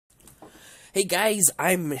Hey guys,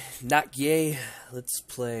 I'm not gay. Let's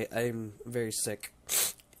play. I'm very sick.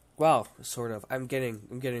 Well, sort of. I'm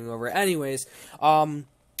getting over it. Anyways, I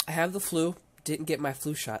have the flu. Didn't get my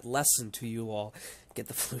flu shot. Lesson to you all. Get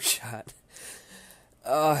the flu shot.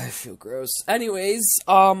 I feel gross. Anyways,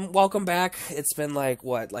 welcome back. It's been like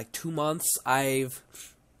 2 months. It's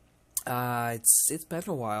been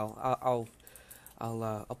a while.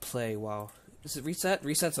 I'll play while. Is it reset?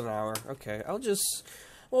 Reset's an hour. Okay, what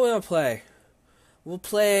we gonna play? We'll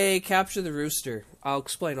play Capture the Rooster. I'll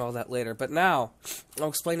explain all that later. But now, I'll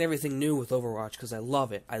explain everything new with Overwatch, because I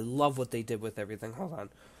love it. I love what they did with everything. Hold on.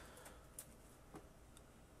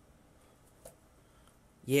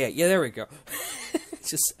 Yeah, there we go.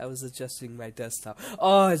 I was adjusting my desktop.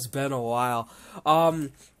 Oh, it's been a while.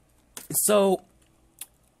 So,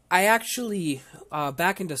 I actually,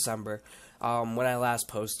 back in December, when I last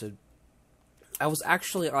posted, I was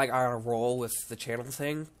actually, on a roll with the channel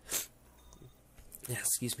thing. Yeah,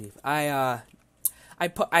 excuse me. I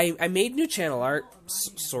made new channel art,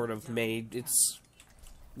 sort of made. It's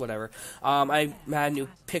whatever. I had a new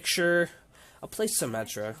picture. I'll play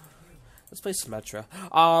Symmetra. Let's play Symmetra.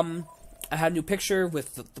 I had a new picture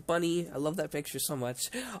with the bunny. I love that picture so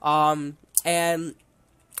much. And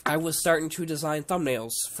I was starting to design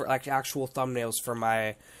thumbnails for actual thumbnails for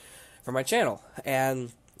my channel,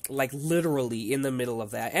 and literally in the middle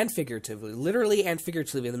of that, and figuratively, literally and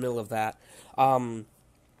figuratively in the middle of that, some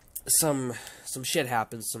shit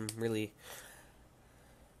happened, some really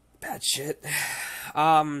bad shit,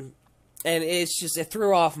 and it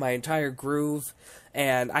threw off my entire groove,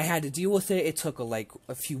 and I had to deal with it. It took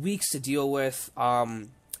a few weeks to deal with, and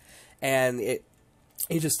it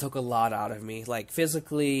just took a lot out of me,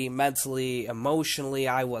 physically, mentally, emotionally.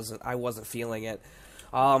 I wasn't feeling it.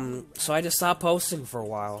 So I just stopped posting for a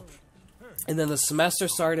while. And then the semester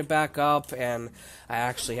started back up, and I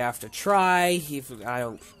actually have to try. I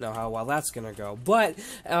don't know how well that's gonna go. But,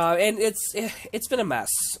 and it's been a mess.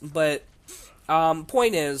 But,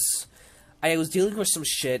 point is, I was dealing with some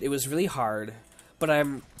shit. It was really hard. But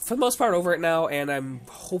I'm, for the most part, over it now, and I'm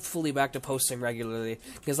hopefully back to posting regularly,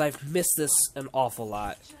 because I've missed this an awful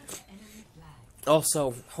lot.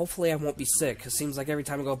 Also, hopefully I won't be sick. It seems like every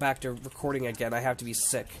time I go back to recording again, I have to be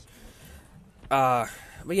sick. But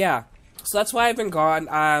yeah, so that's why I've been gone.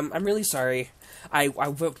 I'm really sorry.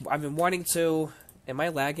 I've been wanting to. Am I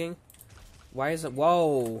lagging? Why is it?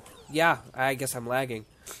 Whoa. Yeah, I guess I'm lagging.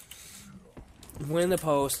 When in the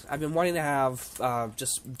post, I've been wanting to have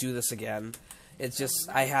just do this again. It's just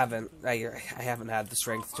I haven't had the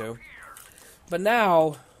strength to. But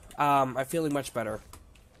now I'm feeling much better.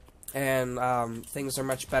 And, things are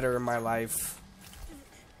much better in my life.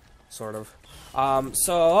 Sort of.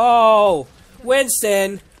 Oh!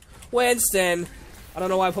 Winston! I don't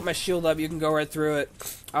know why I put my shield up, you can go right through it.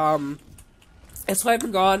 That's why I've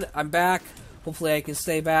been gone, I'm back. Hopefully I can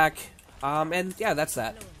stay back. And yeah, that's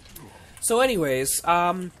that. So anyways,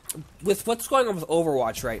 with what's going on with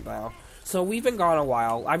Overwatch right now. So we've been gone a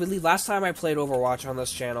while. I believe last time I played Overwatch on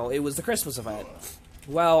this channel, it was the Christmas event.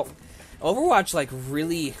 Well, Overwatch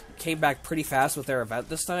really came back pretty fast with their event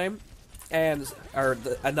this time, and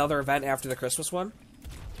another event after the Christmas one.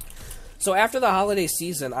 So after the holiday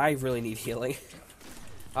season, I really need healing. Is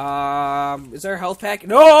there a health pack?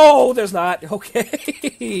 No, there's not.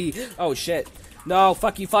 Okay. Oh shit. No,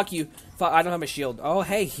 fuck you. I don't have a shield. Oh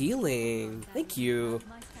hey, healing. Thank you.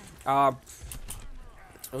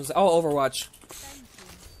 Overwatch.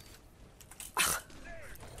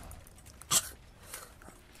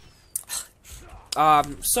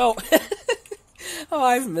 So, oh,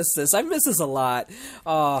 I've missed this. I've missed this a lot.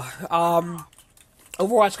 Overwatch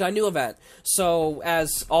got a new event. So,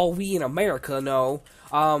 as all we in America know,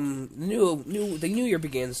 the new year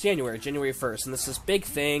begins January 1st, and it's this big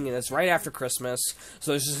thing, and it's right after Christmas.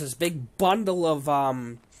 So there's just this big bundle of,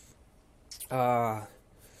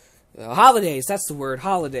 holidays, that's the word,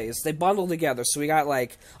 holidays. They bundle together. So we got,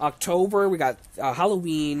 October, we got,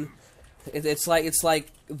 Halloween. It's like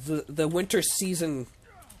the winter season.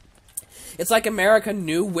 It's like America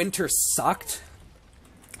knew winter sucked,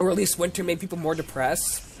 or at least winter made people more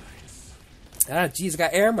depressed. Ah, jeez, I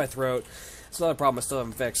got air in my throat. It's another problem I still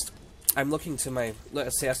haven't fixed. I'm looking to my.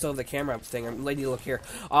 Let's see, I still have the camera thing. I'm letting you look here.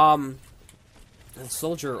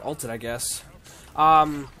 Soldier ulted, I guess.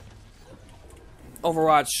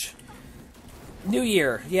 Overwatch. New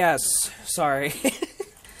Year. Yes. Sorry.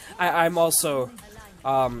 I'm also.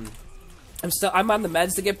 I'm on the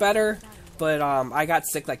meds to get better, but I got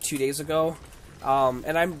sick 2 days ago,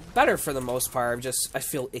 and I'm better for the most part. I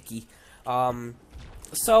feel icky.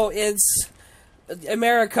 So it's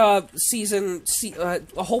America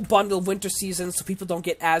a whole bundle of winter seasons so people don't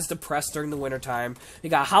get as depressed during the wintertime. We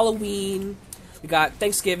got Halloween, we got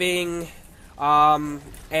Thanksgiving, and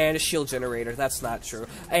a shield generator. That's not true.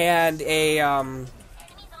 And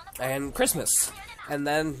and Christmas. And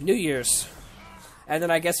then New Year's. And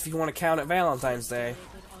then I guess if you want to count it, Valentine's Day.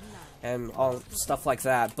 And all stuff like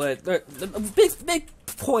that. But the big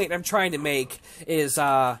point I'm trying to make is,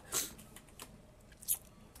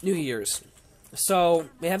 New Year's. So,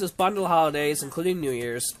 we have this bundle of holidays, including New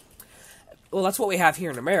Year's. Well, that's what we have here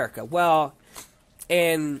in America. Well,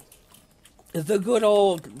 in the good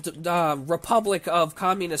old Republic of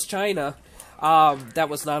Communist China, that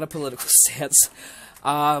was not a political stance,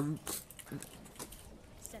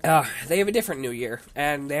 they have a different New Year,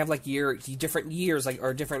 and they have, like, different years, like,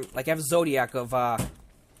 or different, like, have a zodiac of,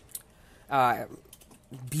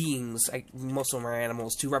 beings, most of them are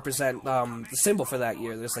animals, to represent the symbol for that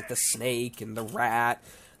year. There's like the snake and the rat,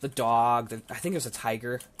 the dog, I think there's a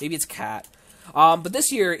tiger, maybe it's a cat. But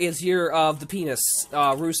this year is year of the penis,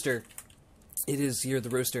 rooster. It is year of the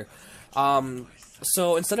rooster.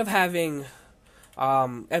 So instead of having,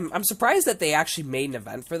 and I'm surprised that they actually made an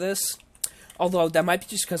event for this. Although that might be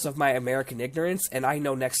just because of my American ignorance, and I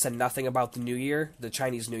know next to nothing about the New Year, the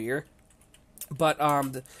Chinese New Year. But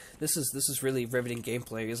this is really riveting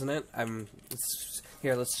gameplay, isn't it?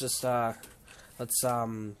 Here. Let's just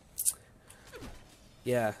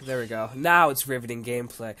yeah, there we go. Now it's riveting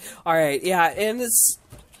gameplay. All right, yeah, and it's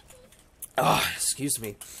excuse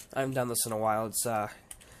me, I haven't done this in a while.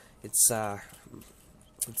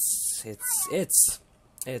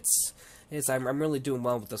 I'm really doing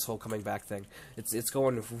well with this whole coming back thing. It's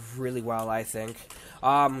going really well, I think.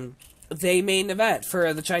 They made an event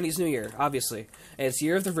for the Chinese New Year, obviously. And it's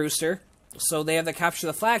Year of the Rooster, so they have the Capture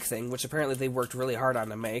the Flag thing, which apparently they worked really hard on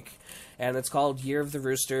to make. And it's called Year of the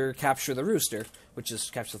Rooster, Capture the Rooster, which is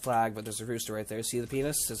Capture the Flag, but there's a rooster right there. See the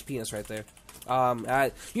penis? There's a penis right there.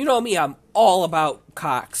 You know me, I'm all about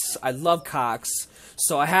cocks. I love cocks,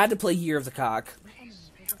 so I had to play Year of the Cock.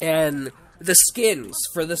 And the skins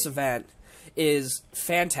for this event is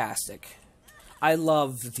fantastic. I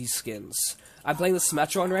love these skins. I'm playing the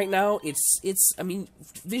Symmetra one right now. I mean,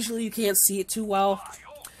 visually you can't see it too well,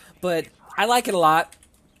 but I like it a lot.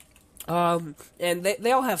 And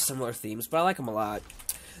they all have similar themes, but I like them a lot.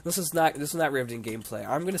 This is not riveting gameplay.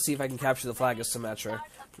 I'm gonna see if I can capture the flag of Symmetra.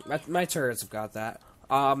 My turrets have got that.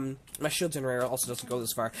 My shield generator also doesn't go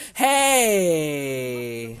this far.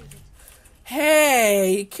 Hey,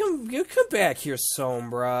 come back here,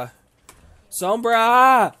 Sombra.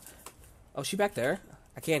 Sombra! Oh, she back there?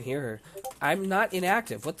 I can't hear her. I'm not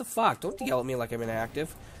inactive. What the fuck? Don't yell at me like I'm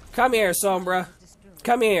inactive. Come here, Sombra.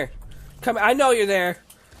 Come here. I know you're there.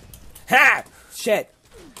 Ha! Shit.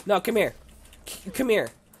 No, come here. Come here.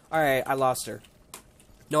 Alright, I lost her.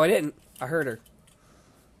 No, I didn't. I heard her.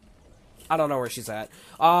 I don't know where she's at.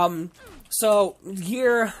 So,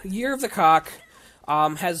 Year of the Cock,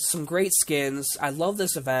 has some great skins. I love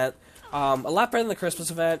this event. A lot better than the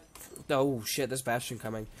Christmas event. Oh, shit, there's Bastion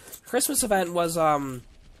coming. Christmas event was,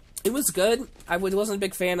 it was good. I wasn't a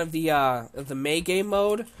big fan of the May game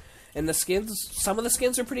mode. And the skins, some of the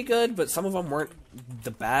skins are pretty good, but some of them weren't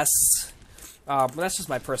the best. But that's just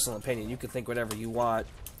my personal opinion. You can think whatever you want.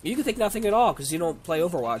 You can think nothing at all, because you don't play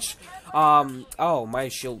Overwatch. Oh, my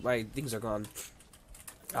things are gone.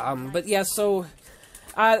 But yeah, so,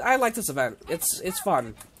 I like this event. It's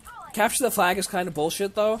fun. Capture the Flag is kind of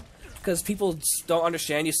bullshit, though, because people don't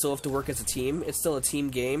understand you still have to work as a team. It's still a team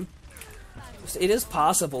game. It is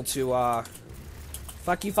possible to,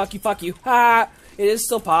 fuck you, ha! It is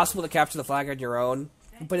still possible to capture the flag on your own,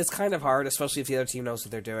 but it's kind of hard, especially if the other team knows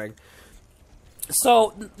what they're doing.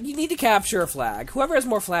 So, you need to capture a flag. Whoever has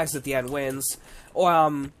more flags at the end wins.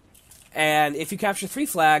 And if you capture 3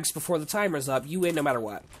 flags before the timer's up, you win no matter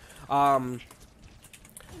what.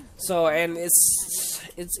 So, and it's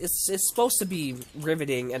supposed to be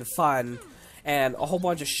riveting and fun, and a whole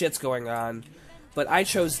bunch of shit's going on. But I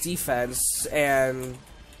chose defense, and...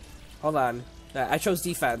 Hold on. I chose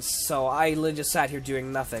defense, so I literally just sat here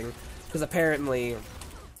doing nothing. Because apparently,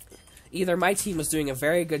 either my team was doing a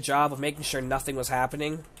very good job of making sure nothing was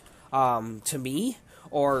happening to me,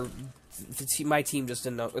 or my team just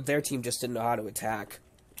didn't know, their team just didn't know how to attack.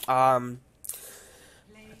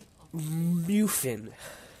 Muffin.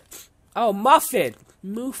 Oh, Muffin!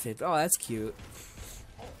 Muffin. Oh, that's cute.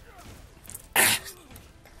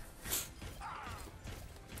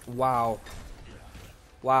 Wow.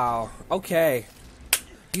 Wow. Okay.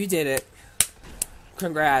 You did it.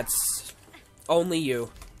 Congrats. Only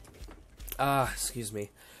you. Excuse me.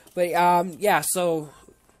 But, yeah, so,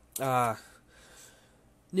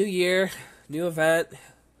 New Year, New event.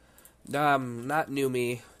 Not new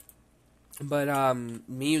me. But,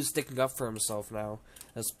 Mew's sticking up for himself now.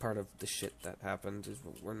 That's part of the shit that happened.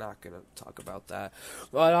 We're not gonna talk about that.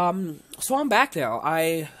 But, so I'm back now.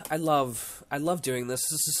 I love doing this.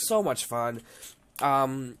 This is so much fun.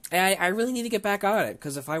 And I really need to get back on it,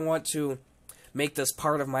 because if I want to make this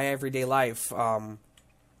part of my everyday life,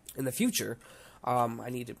 in the future, I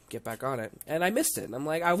need to get back on it. And I missed it. I'm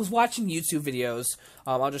like, I was watching YouTube videos.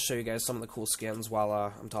 I'll just show you guys some of the cool skins while,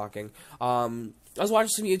 I'm talking. I was watching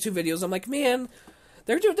some YouTube videos. I'm like, man,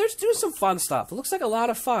 they're doing some fun stuff. It looks like a lot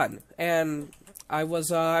of fun. And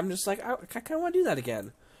I'm just like, I kind of want to do that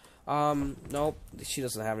again. Nope, she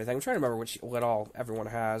doesn't have anything. I'm trying to remember what all everyone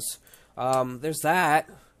has. There's that.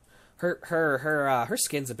 Her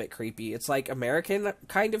skin's a bit creepy. It's like American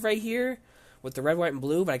kind of right here with the red, white, and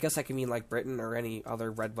blue, but I guess that can mean like Britain or any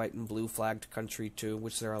other red, white, and blue flagged country too,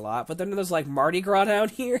 which there are a lot. But then there's like Mardi Gras down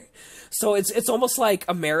here, so it's almost like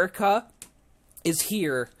America is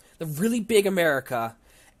here, the really big America,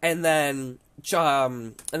 and then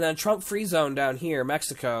Trump free zone down here,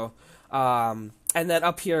 Mexico, and then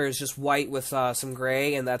up here is just white with some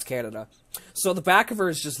gray, and that's Canada. So the back of her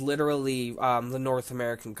is just literally the North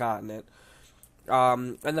American continent.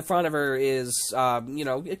 And the front of her is, a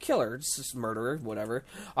killer. It's just a murderer, whatever.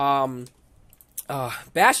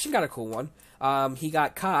 Bastion got a cool one. He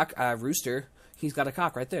got cock, Rooster. He's got a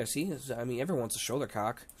cock right there. See? I mean, everyone wants a shoulder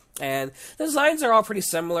cock. And the designs are all pretty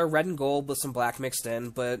similar, red and gold with some black mixed in,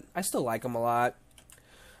 but I still like them a lot.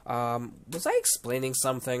 Was I explaining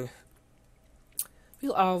something?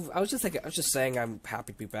 I was just saying I'm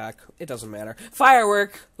happy to be back. It doesn't matter.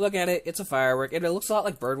 Firework! Look at it. It's a firework. And it looks a lot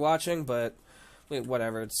like bird watching, but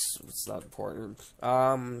whatever. It's not important.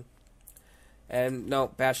 And no,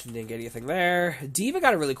 Bastion didn't get anything there. Diva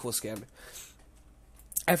got a really cool skin.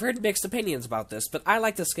 I've heard mixed opinions about this, but I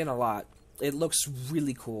like the skin a lot. It looks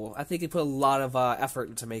really cool. I think they put a lot of effort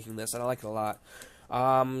into making this, and I like it a lot.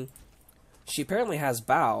 She apparently has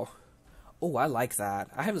bow. Oh, I like that.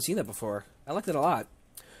 I haven't seen that before. I liked it a lot.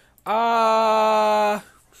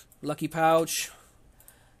 Lucky pouch.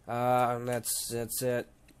 That's it.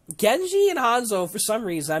 Genji and Hanzo, for some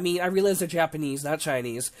reason, I mean, I realize they're Japanese, not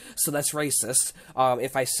Chinese, so that's racist,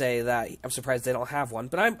 if I say that I'm surprised they don't have one,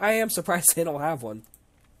 but I am surprised they don't have one.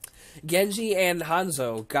 Genji and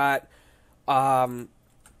Hanzo got,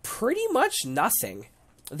 pretty much nothing.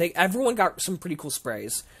 Everyone got some pretty cool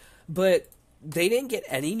sprays, but they didn't get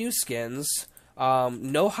any new skins,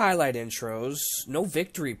 no highlight intros, no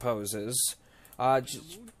victory poses,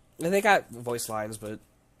 they got voice lines, but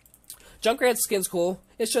Junkrat's skin's cool.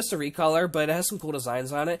 It's just a recolor, but it has some cool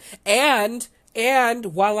designs on it. And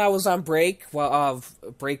while I was on break,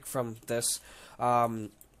 break from this,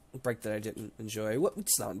 break that I didn't enjoy.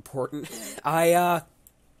 It's not important. I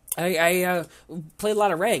played a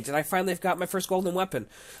lot of ranked, and I finally got my first golden weapon.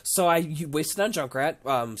 So I wasted on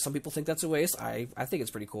Junkrat. Some people think that's a waste. I think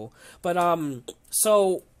it's pretty cool. But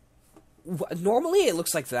normally it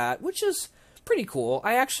looks like that, which is pretty cool.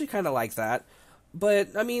 I actually kind of like that.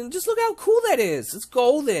 But, I mean, just look how cool that is. It's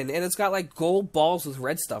golden, and it's got, like, gold balls with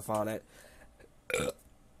red stuff on it.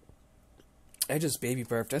 I just baby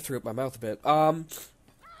burped. I threw up my mouth a bit. And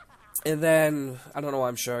then, I don't know why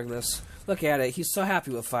I'm showing this. Look at it. He's so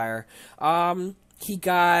happy with fire. He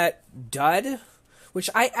got Dud, which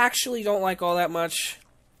I actually don't like all that much.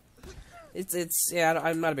 Yeah,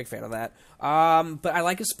 I'm not a big fan of that. But I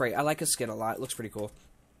like his spray. I like his skin a lot. It looks pretty cool.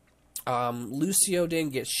 Lucio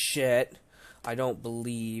didn't get shit. I don't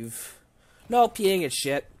believe. Nope, he didn't get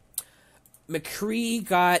shit. McCree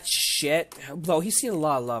got shit, though he's seen a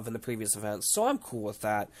lot of love in the previous events, so I'm cool with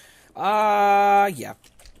that. Yeah.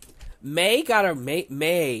 May got a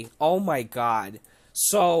May. Oh my god.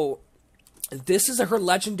 So this is her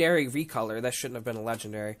legendary recolor. That shouldn't have been a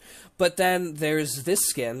legendary. But then there's this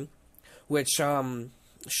skin, which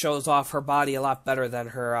shows off her body a lot better than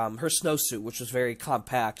her snowsuit, which was very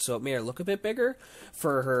compact, so it made her look a bit bigger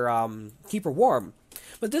for her keep her warm.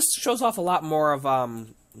 But this shows off a lot more of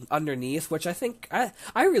underneath, which I think I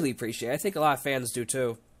really appreciate. I think a lot of fans do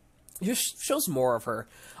too. It just shows more of her.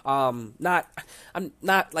 I'm not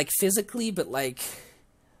like physically, but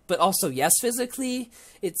also yes, physically.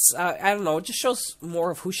 It's I don't know. It just shows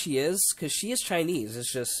more of who she is, because she is Chinese.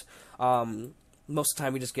 It's just most of the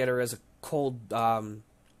time we just get her as a cold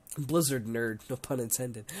Blizzard nerd, no pun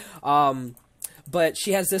intended. But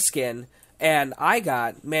she has this skin, and I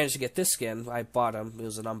managed to get this skin. I bought him. It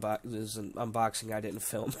was an unboxing I didn't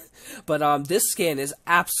film. But this skin is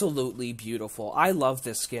absolutely beautiful. I love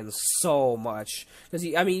this skin so much, because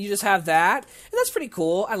you just have that, and that's pretty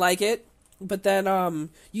cool. I like it. but then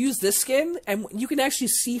use this skin, and you can actually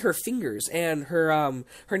see her fingers and her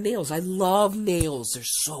nails. I love nails; they're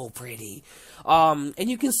so pretty. And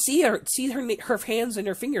you can see her hands and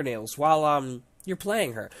her fingernails while you're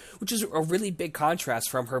playing her, which is a really big contrast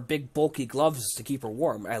from her big bulky gloves to keep her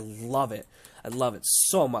warm. I love it. I love it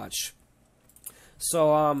so much.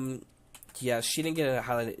 So yeah, she didn't get a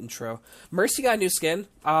highlighted intro. Mercy got a new skin.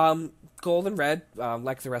 Gold and red,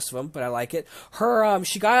 like the rest of them, but I like it. Her,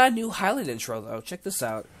 she got a new highlight intro though. Check this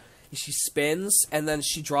out. She spins and then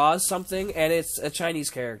she draws something, and it's a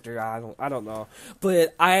Chinese character. I don't know,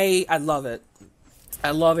 but I love it.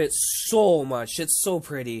 I love it so much. It's so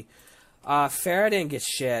pretty. Farrah didn't get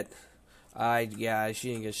shit. Yeah, she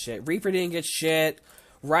didn't get shit. Reaper didn't get shit.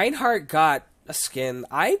 Reinhardt got a skin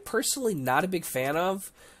I personally not a big fan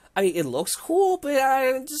of. I mean, it looks cool, but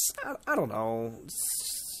I don't know.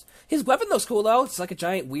 His weapon looks cool though. It's like a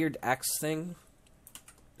giant weird X thing.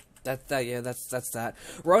 That's that.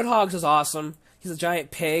 Roadhogs is awesome. He's a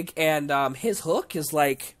giant pig, and his hook is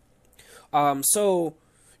like, so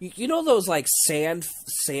you know those like sand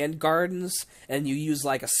gardens, and you use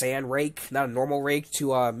like a sand rake, not a normal rake,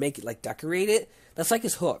 to make it like decorate it. That's like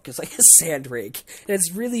his hook. It's like a sand rake, and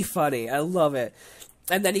it's really funny. I love it.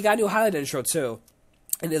 And then he got a new highlight intro too,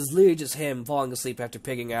 and it's literally just him falling asleep after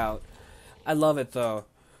pigging out. I love it though.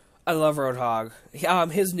 I love Roadhog.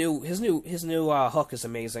 His new hook is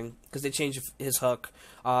amazing because they changed his hook.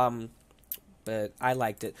 But I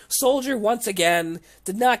liked it. Soldier once again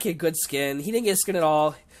did not get good skin. He didn't get skin at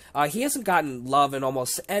all. He hasn't gotten love in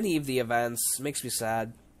almost any of the events. Makes me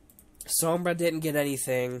sad. Sombra didn't get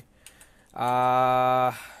anything.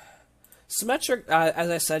 Symmetric, as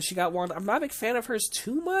I said, she got one. I'm not a big fan of hers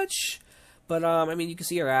too much, but I mean, you can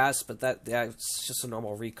see her ass, but it's just a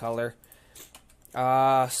normal recolor.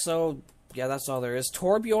 So yeah, that's all there is.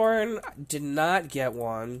 Torbjorn did not get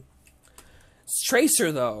one.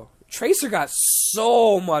 Tracer though. Tracer got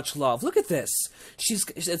so much love. Look at this.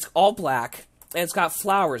 It's all black, and it's got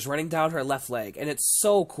flowers running down her left leg, and it's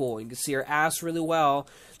so cool. You can see her ass really well.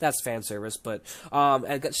 That's fan service, but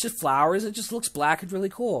and it's just flowers. It just looks black and really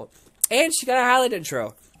cool. And she got a highlight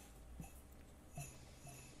intro.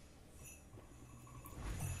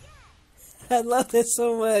 I love this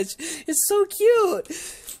so much. It's so cute.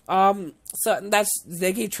 So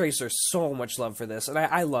they gave Tracer so much love for this, and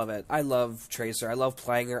I love it. I love Tracer. I love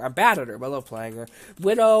playing her. I'm bad at her, but I love playing her.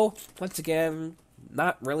 Widow, once again,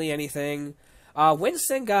 not really anything.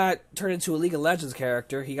 Winston got turned into a League of Legends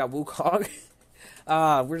character. He got Wukong.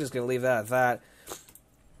 We're just gonna leave that at that.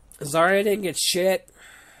 Zarya didn't get shit.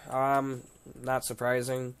 Not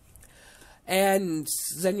surprising. And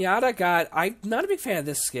Zenyatta got... I'm not a big fan of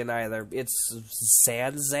this skin either. It's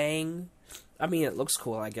Zanzang. I mean, it looks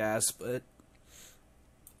cool, I guess, but...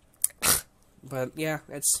 but, yeah,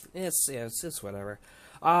 it's whatever.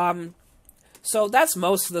 So that's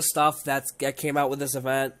most of the stuff that came out with this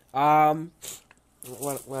event. What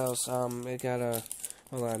else? We got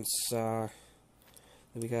hold on,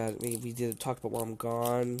 we talked about While I'm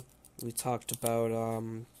Gone. We talked about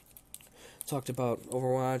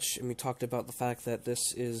Overwatch, and we talked about the fact that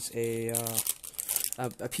this is a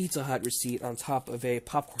Pizza Hut receipt on top of a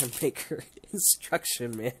popcorn maker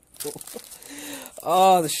instruction manual.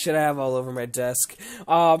 Oh, the shit I have all over my desk.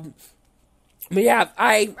 But yeah,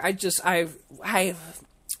 I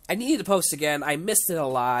needed to post again. I missed it a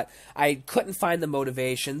lot. I couldn't find the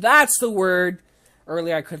motivation. That's the word.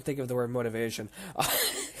 Earlier, I couldn't think of the word motivation.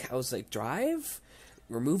 I was like, drive?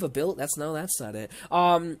 Remove a build? That's not it.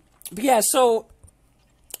 But yeah, so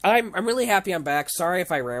I'm really happy I'm back. Sorry if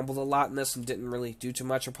I rambled a lot in this and didn't really do too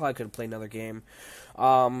much. I probably could have played another game.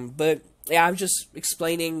 But yeah, I'm just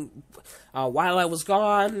explaining while I was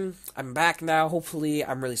gone. I'm back now, hopefully.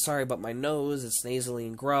 I'm really sorry about my nose. It's nasally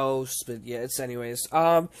and gross. But yeah, it's anyways.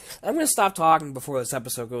 I'm going to stop talking before this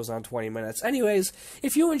episode goes on 20 minutes. Anyways,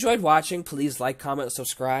 if you enjoyed watching, please like, comment,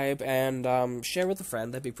 subscribe, and share with a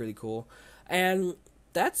friend. That'd be pretty cool. And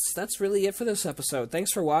that's really it for this episode.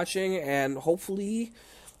 Thanks for watching, and hopefully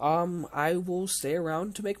I will stay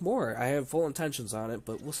around to make more. I have full intentions on it,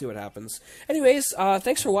 but we'll see what happens. Anyways,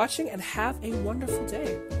 thanks for watching, and have a wonderful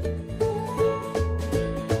day.